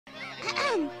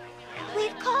Welcome!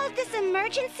 We've called this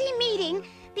emergency meeting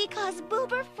because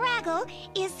Boober Fraggle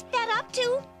is fed up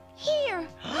to here.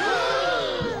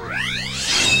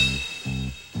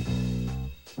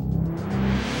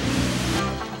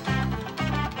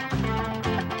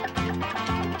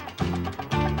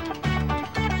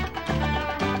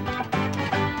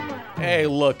 Hey,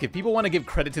 look, if people want to give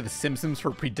credit to The Simpsons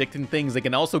for predicting things, they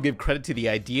can also give credit to the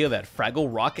idea that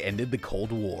Fraggle Rock ended the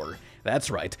Cold War.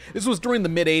 That's right, this was during the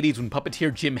mid-80s when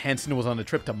puppeteer Jim Henson was on a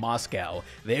trip to Moscow.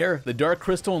 There, the Dark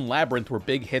Crystal and Labyrinth were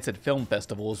big hits at film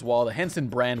festivals, while the Henson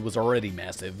brand was already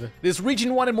massive. This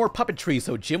region wanted more puppetry,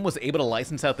 so Jim was able to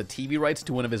license out the TV rights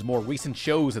to one of his more recent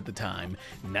shows at the time,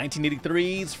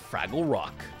 1983's Fraggle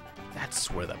Rock.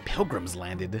 That's where the Pilgrims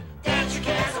landed. Dance your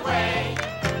cares away.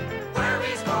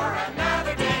 Worries for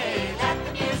another day. Let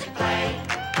the music play.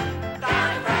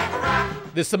 Down in Fraggle Rock.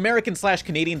 This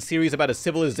American/Canadian series about a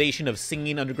civilization of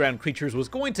singing underground creatures was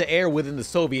going to air within the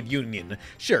Soviet Union.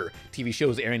 Sure, TV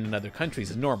shows airing in other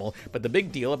countries is normal, but the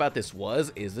big deal about this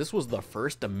was this was the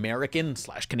first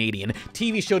American/Canadian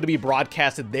TV show to be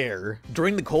broadcasted there.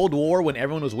 During the Cold War, when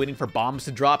everyone was waiting for bombs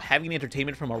to drop, having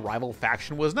entertainment from a rival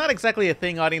faction was not exactly a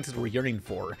thing audiences were yearning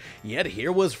for. Yet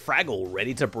here was Fraggle,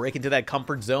 ready to break into that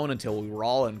comfort zone until we were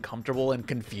all uncomfortable and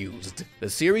confused. The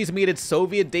series made its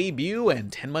Soviet debut, and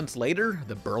 10 months later,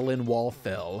 the Berlin Wall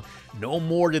fell. No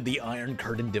more did the Iron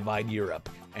Curtain divide Europe.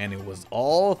 And it was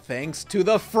all thanks to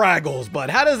the Fraggles.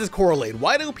 But how does this correlate?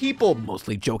 Why do people,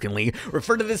 mostly jokingly,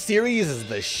 refer to this series as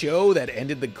the show that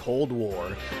ended the Cold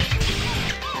War?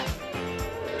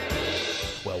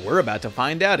 Well, we're about to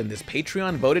find out in this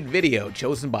Patreon-voted video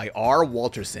chosen by R.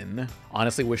 Walterson.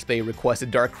 Honestly wish they requested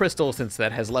Dark Crystal since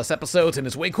that has less episodes and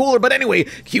is way cooler, but anyway,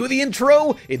 cue the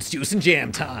intro, it's Juice and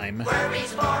Jam time.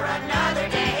 Worries for another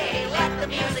day. Let the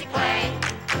music play.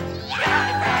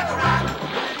 Down in Fraggle Rock.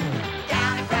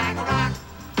 Down in Fraggle Rock.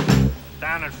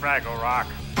 Down at Fraggle Rock.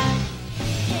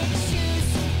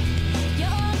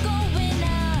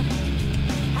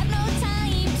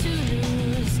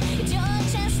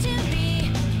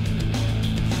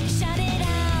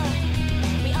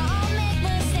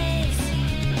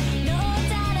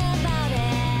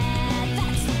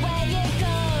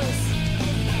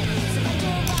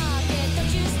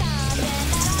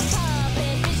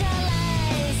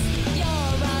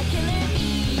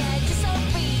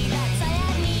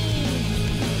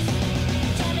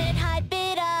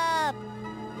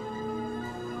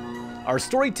 Our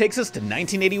story takes us to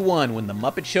 1981 when the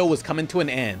Muppet Show was coming to an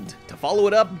end. To follow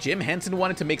it up, Jim Henson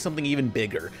wanted to make something even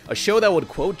bigger, a show that would,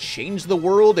 quote, change the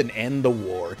world and end the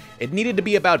war. It needed to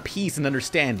be about peace and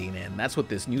understanding, and that's what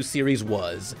this new series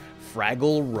was,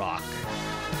 Fraggle Rock.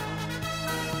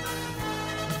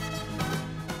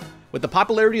 With the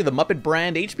popularity of the Muppet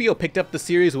brand, HBO picked up the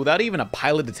series without even a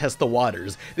pilot to test the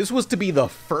waters. This was to be the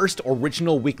first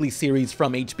original weekly series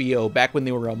from HBO back when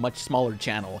they were a much smaller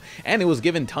channel, and it was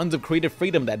given tons of creative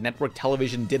freedom that network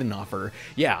television didn't offer.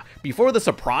 Yeah, before The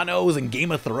Sopranos and Game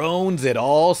of Thrones, it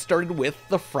all started with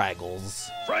the Fraggles.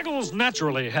 Fraggles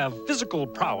naturally have physical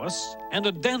prowess and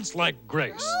a dance-like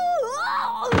grace.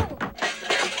 Oh,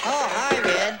 hi,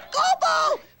 Red.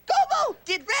 Gobo! Gobo!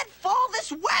 Did Red fall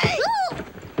this way?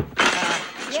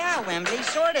 Yeah, Wembley,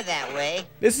 sort of that way.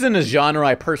 This is in a genre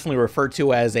I personally refer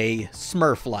to as a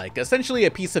Smurf-like, essentially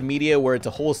a piece of media where it's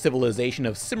a whole civilization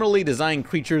of similarly designed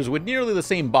creatures with nearly the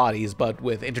same bodies, but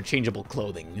with interchangeable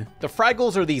clothing. The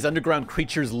Fraggles are these underground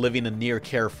creatures living a near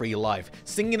carefree life,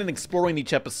 singing and exploring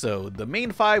each episode. The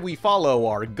main five we follow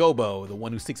are Gobo, the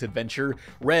one who seeks adventure,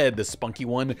 Red, the spunky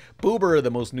one, Boober,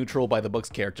 the most neutral by the books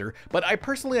character, but I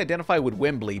personally identify with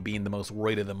Wembley being the most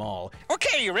roid of them all.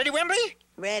 Okay, you ready, Wembley?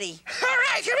 Ready. All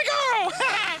right, here we go!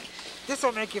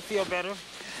 This'll make you feel better.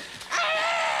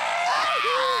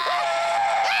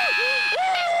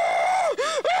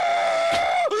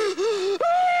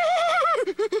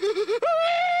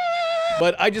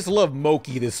 But I just love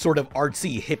Moki, this sort of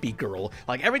artsy hippie girl.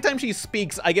 Like, every time she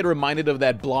speaks, I get reminded of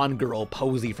that blonde girl,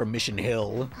 Posey from Mission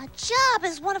Hill. A job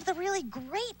is one of the really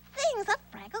great things a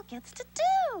Fraggle gets to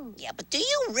do. Yeah, but do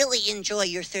you really enjoy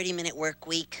your 30-minute work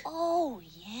week? Oh,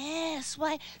 yes.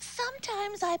 Why,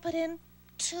 sometimes I put in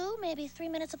 2, maybe 3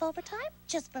 minutes of overtime,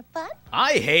 just for fun.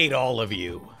 I hate all of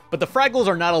you. But the Fraggles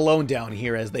are not alone down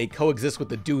here as they coexist with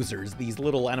the Doozers, these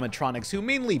little animatronics who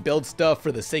mainly build stuff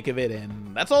for the sake of it,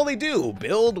 and that's all they do,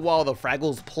 build while the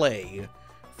Fraggles play.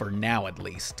 For now, at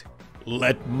least.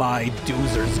 Let my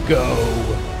Doozers go.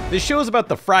 This show is about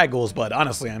the Fraggles, but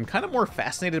honestly, I'm kind of more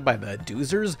fascinated by the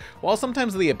Doozers. While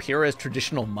sometimes they appear as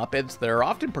traditional Muppets, they're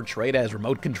often portrayed as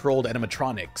remote-controlled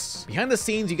animatronics. Behind the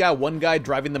scenes, you got one guy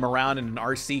driving them around in an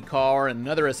RC car, and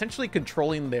another essentially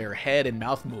controlling their head and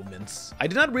mouth movements. I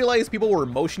did not realize people were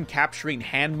motion capturing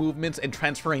hand movements and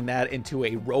transferring that into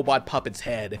a robot puppet's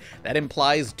head. That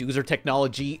implies Doozer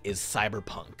technology is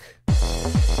cyberpunk.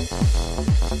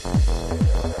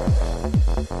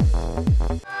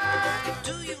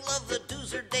 Do you love the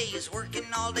Doozer days, working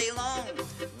all day long?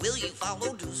 Will you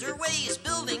follow Doozer ways,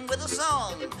 building with a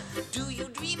song? Do you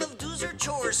dream of Doozer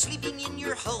chores, sleeping in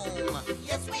your home?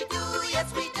 Yes we do,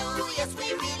 yes we do, yes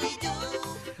we really do.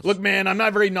 Look man, I'm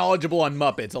not very knowledgeable on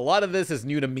Muppets. A lot of this is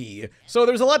new to me. So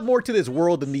there's a lot more to this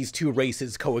world than these two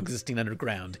races coexisting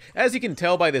underground. As you can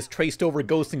tell by this traced over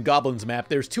Ghosts and Goblins map,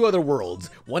 there's two other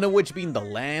worlds, one of which being the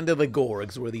land of the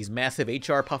Gorgs, where these massive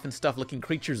HR puffin stuff looking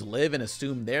creatures live and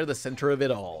assume they're the center of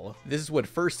it all. This is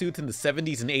what fursuits in the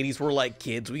 70s and 80s were like,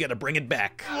 kids. We gotta bring it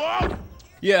back.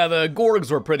 Yeah, the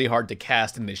Gorgs were pretty hard to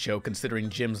cast in this show,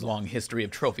 considering Jim's long history of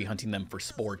trophy hunting them for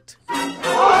sport.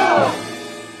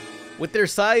 With their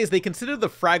size, they consider the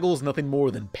Fraggles nothing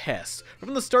more than pests.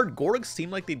 From the start, Gorgs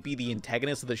seem like they'd be the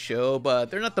antagonists of the show,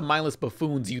 but they're not the mindless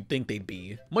buffoons you'd think they'd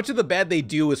be. Much of the bad they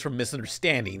do is from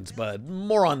misunderstandings, but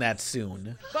more on that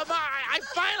soon. Bye-bye, I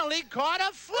finally caught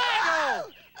a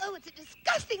Fraggle! Oh, it's a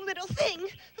disgusting little thing.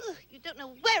 Ugh, you don't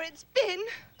know where it's been.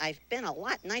 I've been a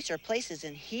lot nicer places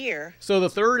than here. So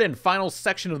the third and final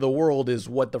section of the world is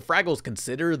what the Fraggles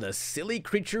consider the silly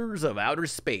creatures of outer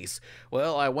space.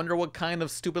 Well, I wonder what kind of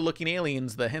stupid-looking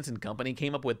aliens the Henson company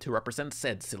came up with to represent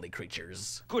said silly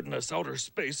creatures. Goodness, outer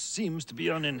space seems to be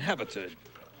uninhabited.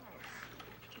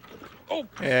 Oh,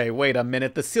 Hey, wait a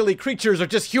minute. The silly creatures are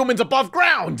just humans above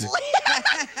ground!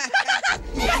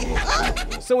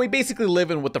 So we basically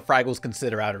live in what the Fraggles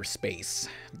consider outer space.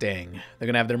 Dang, they're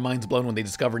gonna have their minds blown when they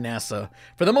discover NASA.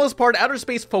 For the most part, outer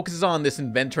space focuses on this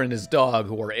inventor and his dog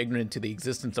who are ignorant to the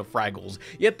existence of Fraggles,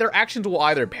 yet their actions will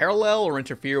either parallel or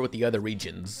interfere with the other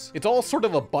regions. It's all sort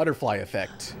of a butterfly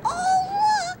effect.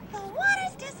 Oh, look, the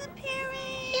water's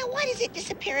disappearing. Yeah, why does it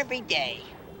disappear every day?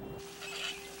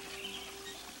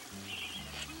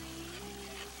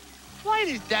 Why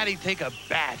does Daddy take a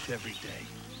bath every day?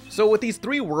 So with these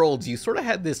three worlds, you sort of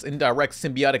had this indirect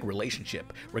symbiotic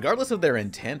relationship. Regardless of their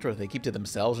intent or if they keep to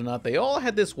themselves or not, they all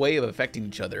had this way of affecting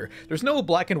each other. There's no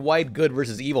black and white good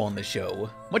versus evil on this show.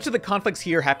 Much of the conflicts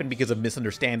here happen because of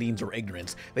misunderstandings or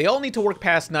ignorance. They all need to work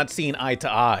past not seeing eye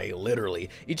to eye, literally.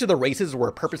 Each of the races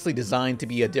were purposely designed to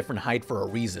be a different height for a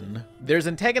reason. There's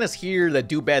antagonists here that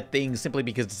do bad things simply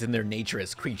because it's in their nature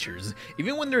as creatures.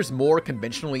 Even when there's more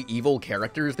conventionally evil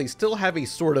characters, they still have a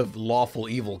sort of lawful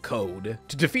evil code.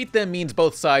 To defeat them means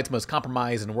both sides must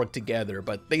compromise and work together,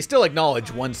 but they still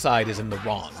acknowledge one side is in the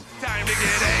wrong. Time to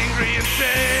get angry and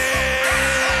say,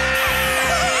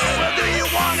 well, do you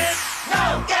want it?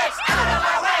 No, get out of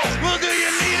our way! Well, do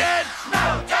you need it?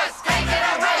 No, just take it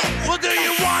away! Well, do you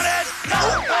want it?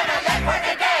 No, gonna live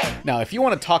for today! Now, if you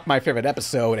want to talk my favorite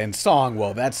episode and song,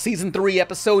 well, that's Season 3,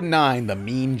 Episode 9, The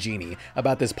Mean Genie,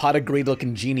 about this pot of greed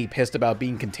looking genie pissed about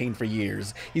being contained for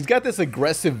years. He's got this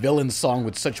aggressive villain song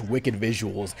with such wicked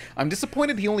visuals. I'm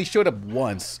disappointed he only showed up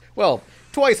once. Well,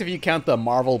 twice if you count the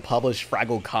Marvel-published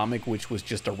Fraggle comic, which was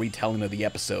just a retelling of the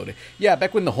episode. Yeah,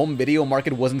 back when the home video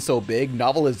market wasn't so big,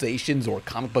 novelizations or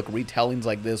comic book retellings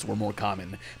like this were more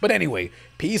common. But anyway,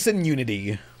 peace and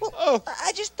unity. Well,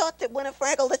 I just thought that when a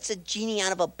Fraggle lets a genie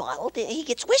out of a bottle, he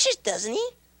gets wishes, doesn't he?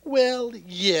 Well,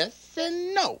 yes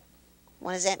and no.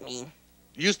 What does that mean?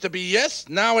 Used to be yes,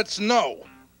 now it's no.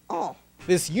 Oh.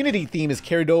 This Unity theme is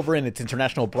carried over in its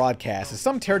international broadcast, as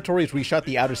some territories reshot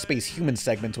the outer space human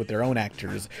segments with their own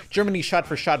actors. Germany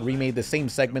shot-for-shot remade the same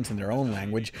segments in their own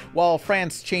language, while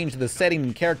France changed the setting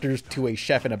and characters to a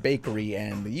chef in a bakery,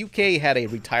 and the UK had a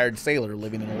retired sailor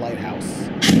living in a lighthouse.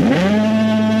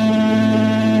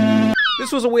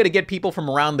 This was a way to get people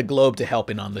from around the globe to help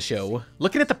in on the show.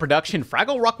 Looking at the production,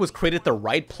 Fraggle Rock was created at the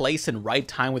right place and right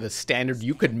time with a standard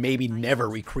you could maybe never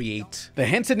recreate. The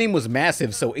Henson name was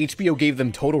massive, so HBO gave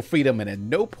them total freedom, and at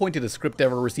no point did the script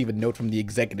ever receive a note from the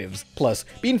executives. Plus,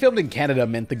 being filmed in Canada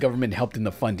meant the government helped in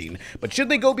the funding. But should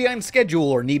they go behind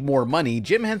schedule or need more money,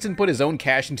 Jim Henson put his own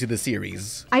cash into the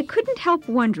series. I couldn't help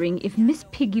wondering if Miss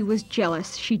Piggy was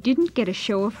jealous she didn't get a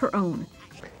show of her own.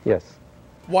 Yes,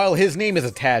 While his name is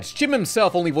attached, Jim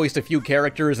himself only voiced a few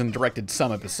characters and directed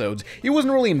some episodes. He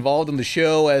wasn't really involved in the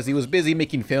show as he was busy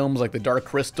making films like The Dark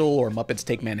Crystal or Muppets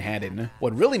Take Manhattan.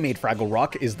 What really made Fraggle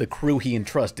Rock is the crew he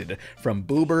entrusted, from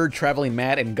Boober, Traveling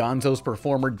Matt, and Gonzo's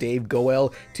performer Dave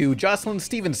Goel to Jocelyn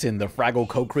Stevenson, the Fraggle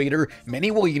co-creator.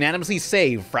 Many will unanimously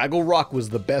say Fraggle Rock was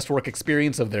the best work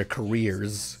experience of their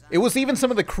careers. It was even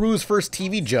some of the crew's first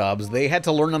TV jobs. They had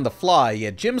to learn on the fly,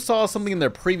 yet Jim saw something in their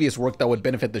previous work that would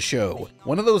benefit the show.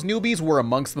 One of those newbies were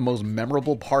amongst the most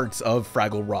memorable parts of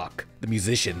Fraggle Rock, the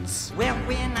musicians. Well,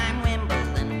 when I'm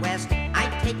Wimbledon West, I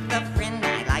take the friend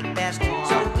I like best,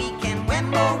 so we can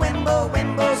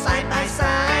wimble side by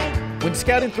side. When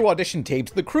scouting through audition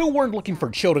tapes, the crew weren't looking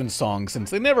for children's songs since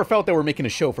they never felt they were making a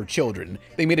show for children.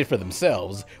 They made it for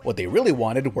themselves. What they really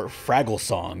wanted were Fraggle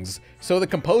songs. So the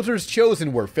composers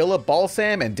chosen were Philip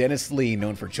Balsam and Dennis Lee,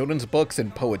 known for children's books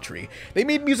and poetry. They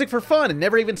made music for fun and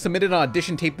never even submitted an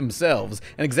audition tape themselves.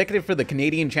 An executive for the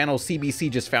Canadian channel CBC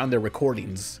just found their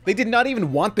recordings. They did not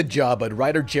even want the job, but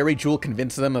writer Jerry Jewell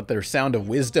convinced them that their sound of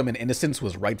wisdom and innocence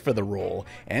was right for the role.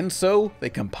 And so, they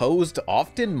composed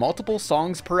often multiple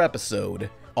songs per episode.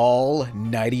 All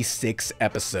 96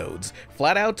 episodes.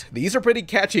 Flat out, these are pretty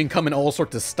catchy and come in all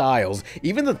sorts of styles.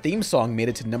 Even the theme song made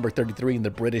it to number 33 in the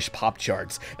British pop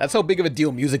charts. That's how big of a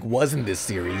deal music was in this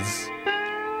series.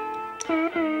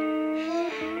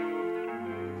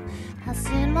 I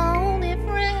sent my only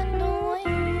friend away,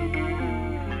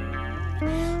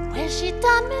 where she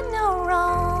done me no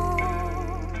wrong.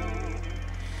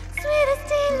 Sweetest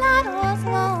delight was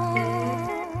long.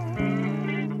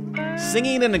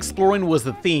 Singing and exploring was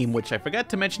the theme, which I forgot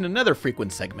to mention in another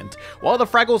frequent segment. While the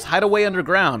Fraggles hide away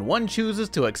underground, one chooses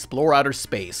to explore outer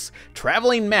space.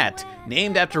 Traveling Matt,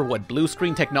 named after what blue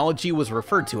screen technology was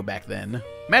referred to back then.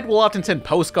 Matt will often send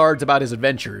postcards about his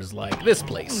adventures, like this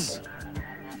place.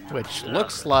 Which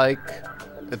looks like...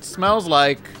 it smells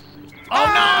like... oh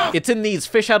no! It's in these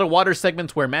fish out of water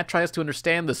segments where Matt tries to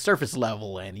understand the surface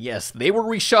level, and yes, they were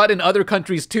reshot in other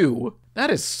countries too. That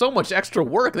is so much extra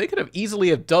work, they could have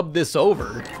easily have dubbed this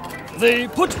over. They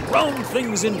put round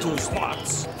things into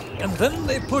slots, and then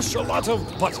they push a lot of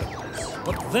buttons.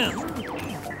 But then...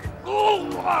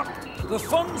 the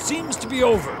fun seems to be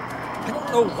over. I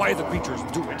don't know why the creatures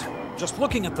do it. Just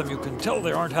looking at them, you can tell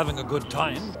they aren't having a good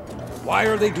time. Why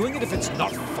are they doing it if it's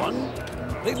not fun?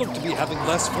 They look to be having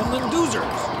less fun than doozers.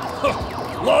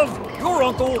 Love, your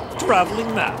uncle,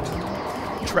 Traveling Matt.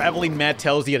 Traveling Matt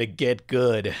tells you to get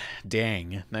good.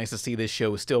 Dang, nice to see this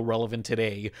show is still relevant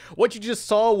today. What you just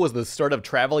saw was the start of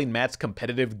Traveling Matt's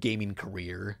competitive gaming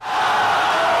career.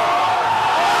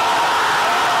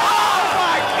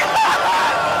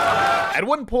 At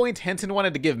one point, Henson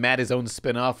wanted to give Matt his own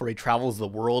spin-off where he travels the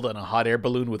world on a hot air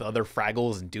balloon with other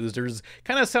Fraggles and Doozers.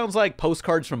 Kinda sounds like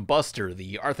Postcards from Buster,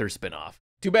 the Arthur spin-off.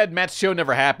 Too bad Matt's show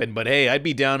never happened, but hey, I'd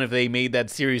be down if they made that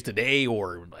series today,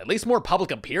 or at least more public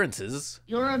appearances.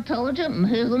 You're intelligent and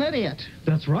he's an idiot.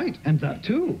 That's right, and that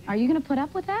too. Are you going to put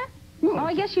up with that? Well,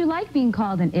 I guess you like being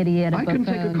called an idiot. I can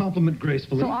take a compliment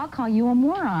gracefully. So I'll call you a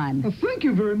moron. Thank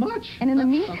you very much. And in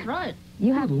the That's right.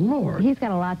 You have, Good Lord. He's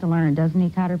got a lot to learn, doesn't he,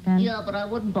 Cotterpen? Yeah, but I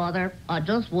wouldn't bother. I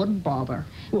just wouldn't bother.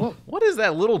 Well, what is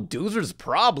that little Doozer's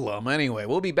problem? Anyway,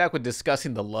 we'll be back with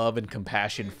discussing the love and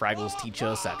compassion Fraggles teach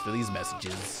us after these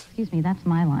messages. Excuse me, that's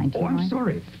my line. oh, I'm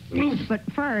sorry. But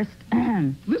first,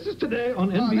 This is today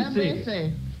on On NBC.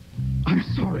 NBC. I'm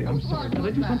sorry. Did I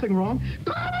do something wrong?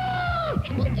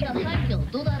 Well, yeah, thank you.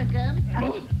 Do that again.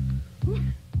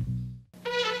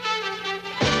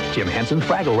 Jim Henson's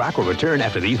Fraggle Rock will return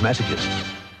after these messages.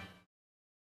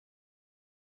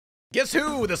 Guess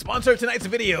who? The sponsor of tonight's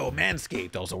video,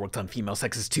 Manscaped, also worked on female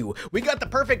sexes too. We got the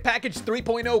Perfect Package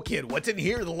 3.0 kit. What's in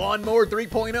here? The Lawnmower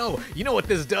 3.0. You know what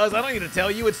this does. I don't need to tell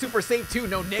you. It's super safe too.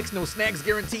 No nicks, no snags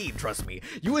guaranteed. Trust me.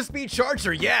 USB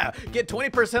charger, yeah. Get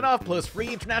 20% off plus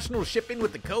free international shipping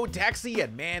with the code TAXI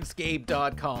at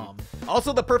manscaped.com.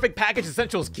 Also, the Perfect Package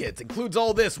Essentials kit includes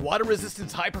all this: water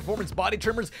resistance, high performance body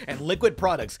trimmers, and liquid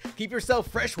products. Keep yourself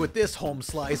fresh with this home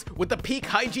slice. With the Peak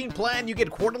Hygiene Plan, you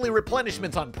get quarterly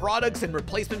replenishments on products and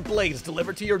replacement blades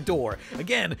delivered to your door.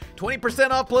 Again,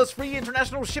 20% off plus free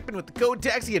international shipping with the code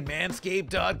TAXI at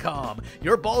manscaped.com.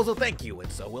 Your balls will thank you,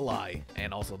 and so will I.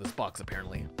 And also this box,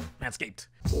 apparently. Manscaped.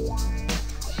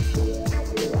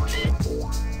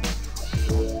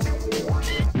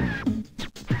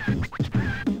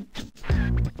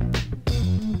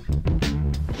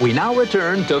 We now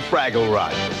return to Fraggle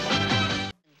Rock.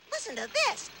 Listen to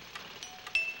this.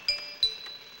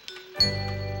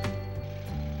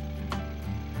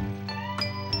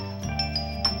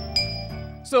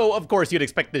 So, of course, you'd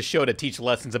expect this show to teach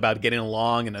lessons about getting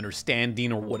along and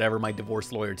understanding or whatever my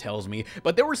divorce lawyer tells me,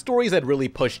 but there were stories that really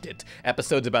pushed it.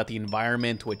 Episodes about the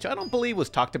environment, which I don't believe was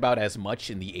talked about as much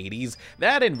in the 80s.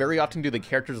 That, and very often do the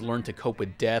characters learn to cope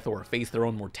with death or face their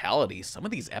own mortality. Some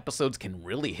of these episodes can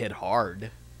really hit hard.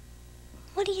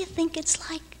 What do you think it's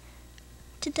like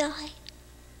to die?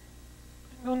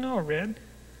 I don't know, Red.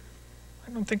 I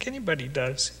don't think anybody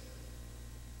does.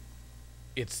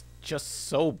 It's just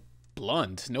so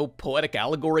blunt. No poetic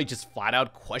allegory, just flat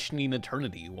out questioning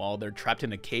eternity while they're trapped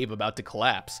in a cave about to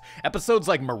collapse. Episodes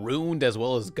like Marooned as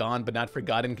well as Gone But Not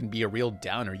Forgotten can be a real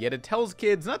downer, yet it tells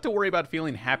kids not to worry about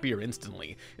feeling happier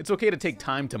instantly. It's okay to take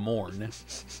time to mourn.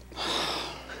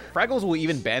 Fraggles will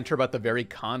even banter about the very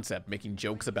concept, making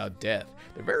jokes about death.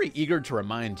 They're very eager to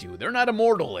remind you they're not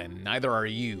immortal, and neither are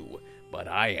you. But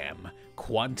I am.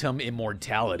 Quantum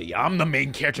immortality. I'm the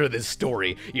main character of this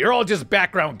story. You're all just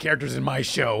background characters in my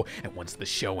show, and once the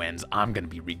show ends, I'm gonna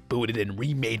be rebooted and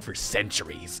remade for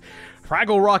centuries.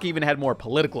 Fraggle Rock even had more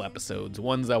political episodes,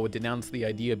 ones that would denounce the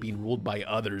idea of being ruled by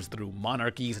others through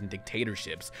monarchies and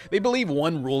dictatorships. They believe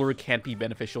one ruler can't be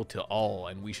beneficial to all,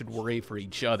 and we should worry for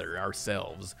each other,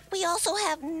 ourselves. We also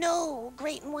have no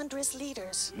great and wondrous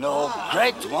leaders. No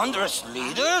great wondrous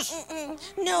leaders?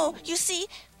 No, you see,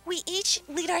 we each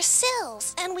lead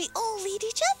ourselves, and we all lead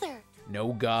each other.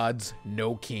 No gods,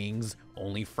 no kings,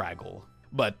 only Fraggle.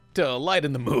 But to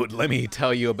lighten the mood, let me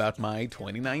tell you about my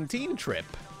 2019 trip.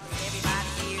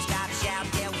 Everybody here's got a shout,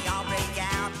 yeah, we all break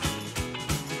out.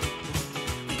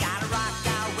 We gotta rock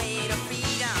our way to freedom.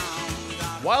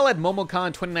 While at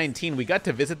MomoCon 2019, we got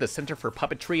to visit the Center for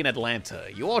Puppetry in Atlanta.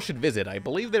 You all should visit. I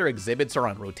believe their exhibits are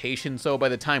on rotation, so by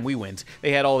the time we went,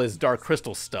 they had all this Dark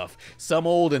Crystal stuff. Some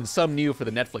old and some new for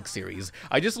the Netflix series.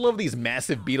 I just love these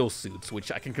massive Beatles suits,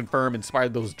 which I can confirm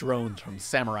inspired those drones from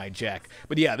Samurai Jack.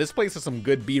 But yeah, this place has some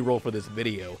good B-roll for this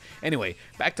video. Anyway,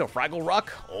 back to Fraggle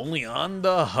Rock, only on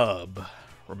the Hub.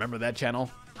 Remember that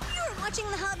channel? You're watching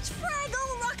the Hub's Fraggle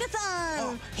Rockathon!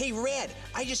 Oh, hey, Red,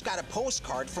 I just got a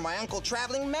postcard from my Uncle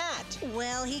Traveling Matt.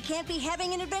 Well, he can't be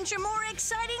having an adventure more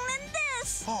exciting than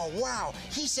this! Oh, wow.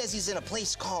 He says he's in a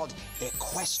place called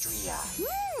Equestria.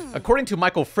 According to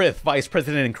Michael Frith, Vice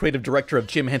President and Creative Director of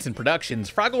Jim Henson Productions,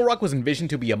 Fraggle Rock was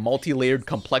envisioned to be a multi-layered,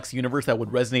 complex universe that would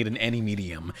resonate in any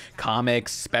medium.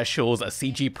 Comics, specials, a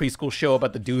CG preschool show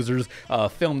about the Doozers, a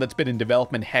film that's been in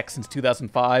development heck since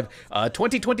 2005, a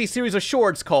 2020 series of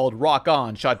shorts called Rock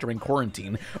On, shot during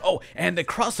quarantine. Oh, and a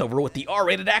crossover with the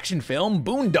R-rated action film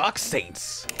Boondock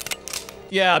Saints.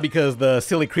 Yeah, because the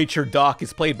silly creature Doc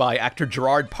is played by actor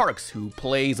Gerard Parks, who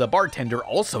plays a bartender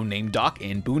also named Doc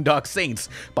in Boondock Saints.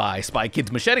 By Spy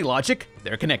Kids machete logic,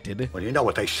 they're connected. Well, you know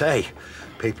what they say.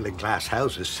 People in glass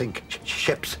houses sink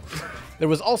ships. There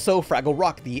was also Fraggle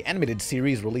Rock, the animated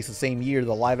series released the same year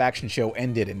the live-action show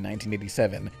ended in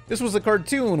 1987. This was a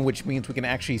cartoon, which means we can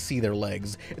actually see their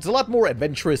legs. It's a lot more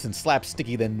adventurous and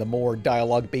slapsticky than the more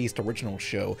dialogue-based original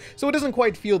show, so it doesn't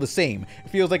quite feel the same. It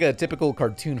feels like a typical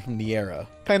cartoon from the era.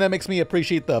 Kinda makes me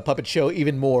appreciate the puppet show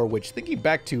even more, which, thinking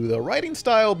back to, the writing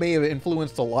style may have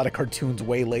influenced a lot of cartoons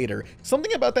way later.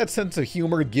 Something about that sense of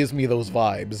humor gives me those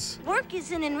vibes. Work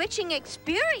is an enriching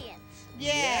experience.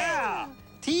 Yeah!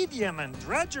 Tedium and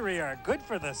drudgery are good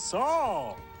for the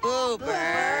soul.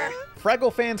 Boober!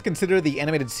 Fraggle fans consider the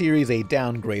animated series a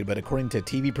downgrade, but according to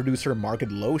TV producer Margaret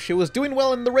Loesch, it was doing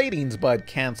well in the ratings, but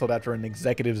canceled after an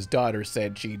executive's daughter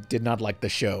said she did not like the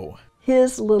show.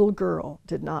 His little girl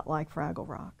did not like Fraggle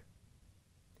Rock.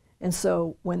 And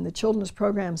so when the Children's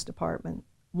Programs Department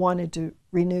wanted to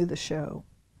renew the show,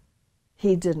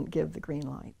 he didn't give the green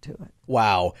light to it.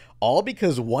 Wow, all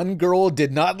because one girl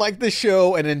did not like the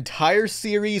show, an entire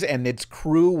series and its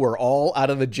crew were all out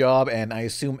of the job and I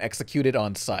assume executed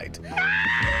on site.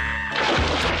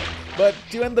 But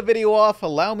to end the video off,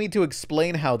 allow me to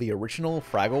explain how the original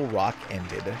Fraggle Rock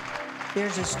ended.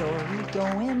 There's a story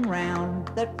going round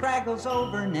that Fraggle's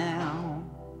over now.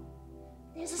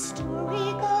 There's a story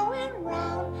going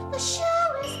round, the show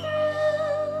is through.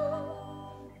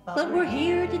 But we're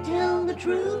here to tell the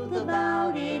truth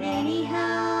about it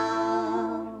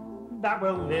anyhow. That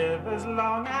will live as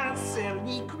long as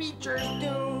silly creatures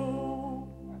do.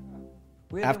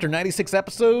 After 96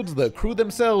 episodes, the crew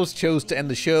themselves chose to end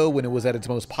the show when it was at its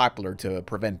most popular to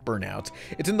prevent burnout.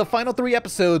 It's in the final 3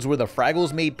 episodes where the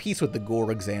Fraggles made peace with the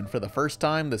Gorgs, and for the first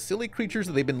time, the silly creatures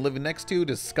that they've been living next to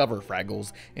discover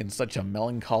Fraggles in such a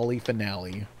melancholy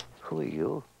finale. Who are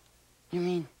you? You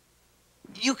mean,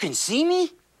 you can see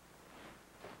me?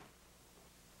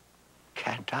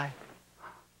 Can't I?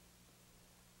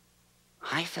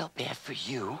 I felt bad for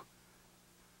you.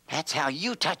 That's how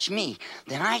you touched me.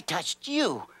 Then I touched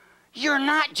you. You're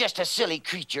not just a silly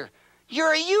creature.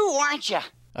 You're a you, aren't you?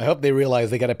 I hope they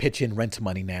realize they gotta pitch in rent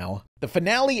money now. The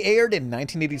finale aired in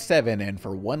 1987, and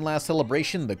for one last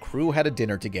celebration, the crew had a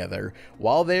dinner together.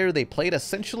 While there, they played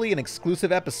essentially an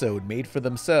exclusive episode made for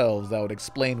themselves that would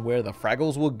explain where the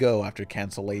Fraggles would go after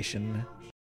cancellation.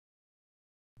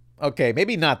 Okay,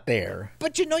 maybe not there.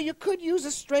 But you know, you could use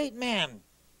a straight man.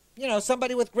 You know,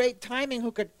 somebody with great timing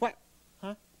who could, what?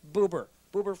 Huh? Boober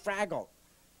Fraggle.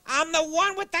 I'm the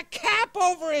one with the cap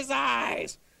over his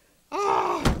eyes.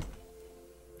 Oh!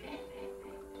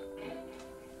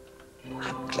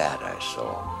 I'm glad I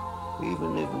saw him,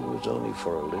 even if it was only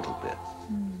for a little bit.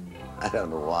 I don't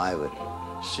know why, but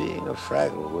seeing a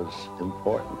Fraggle was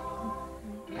important.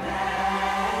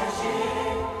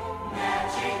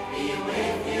 Magic be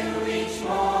with you each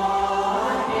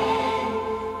morning,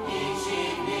 each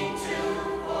evening too,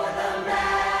 for the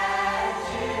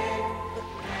magic.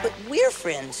 But we're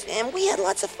friends, and we had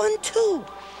lots of fun too.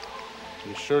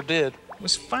 You sure did. It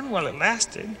was fun while it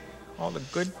lasted. All the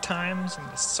good times and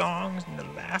the songs and the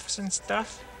laughs and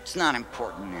stuff. It's not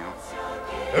important now.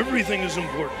 Everything is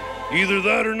important. Either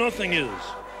that or nothing is.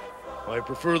 I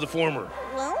prefer the former.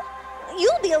 Well,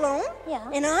 you'll be alone. Yeah.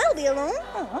 And I'll be alone.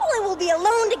 Oh, and we'll be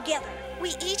alone together.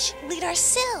 We each lead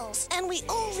ourselves, and we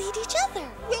all lead each other.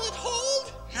 Will it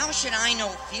hold? How should I know,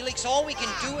 Felix? All we can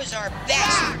do is our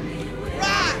best.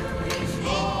 Rock!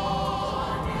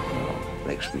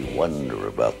 Makes me wonder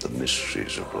about the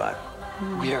mysteries of life.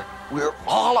 We're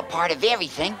all a part of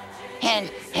everything,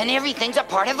 and everything's a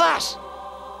part of us.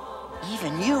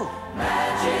 Even you.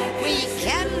 Magic. We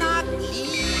cannot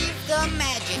leave the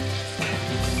magic.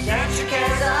 Dance your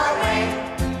cares away,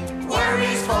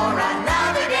 worries for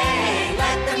another day.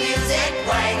 Let the music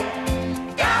play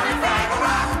down in Fraggle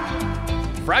Rock.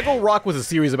 Fraggle Rock was a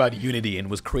series about unity and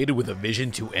was created with a vision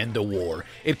to end a war.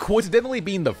 It coincidentally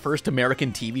being the first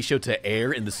American TV show to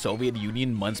air in the Soviet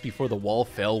Union months before the wall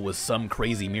fell was some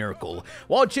crazy miracle.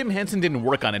 While Jim Henson didn't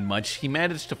work on it much, he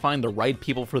managed to find the right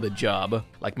people for the job.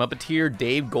 Like Muppeteer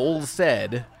Dave Goelz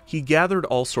said, "He gathered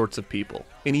all sorts of people,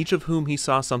 in each of whom he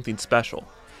saw something special.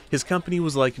 His company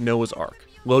was like Noah's Ark,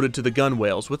 loaded to the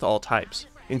gunwales with all types,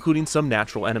 including some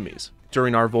natural enemies.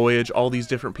 During our voyage, all these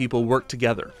different people worked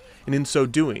together, and in so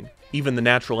doing, even the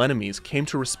natural enemies came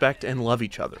to respect and love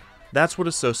each other. That's what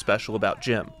is so special about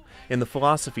Jim, and the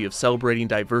philosophy of celebrating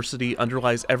diversity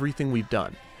underlies everything we've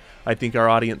done. I think our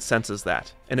audience senses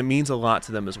that, and it means a lot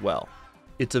to them as well.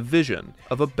 It's a vision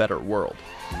of a better world."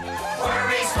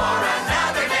 Worries for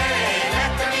another day.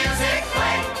 Let the music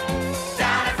play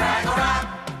down at Fraggle Rock.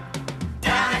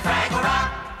 Down at Fraggle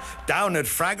Rock. Down at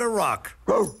Fraggle Rock.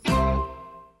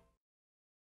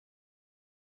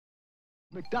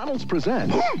 McDonald's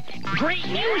presents Great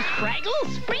news,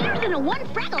 Fraggles! Greater than a one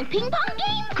Fraggle ping pong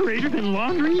game? Greater Than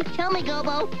Laundry. Tell me,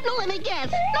 Gobo. No, let me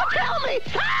guess. No, tell me!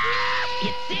 Ah!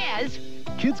 It says...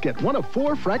 Kids get one of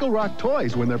 4 Fraggle Rock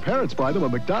toys when their parents buy them a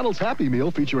McDonald's Happy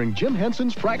Meal featuring Jim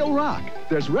Henson's Fraggle Rock.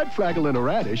 There's Red Fraggle in a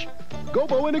radish,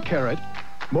 Gobo in a carrot,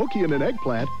 Moki in an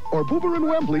eggplant, or Boober and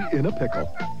Wembley in a pickle.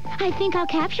 I think I'll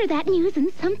capture that and use in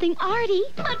something arty.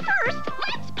 But first,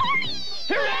 let's party!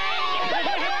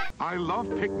 I love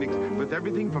picnics with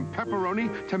everything from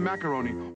pepperoni to macaroni.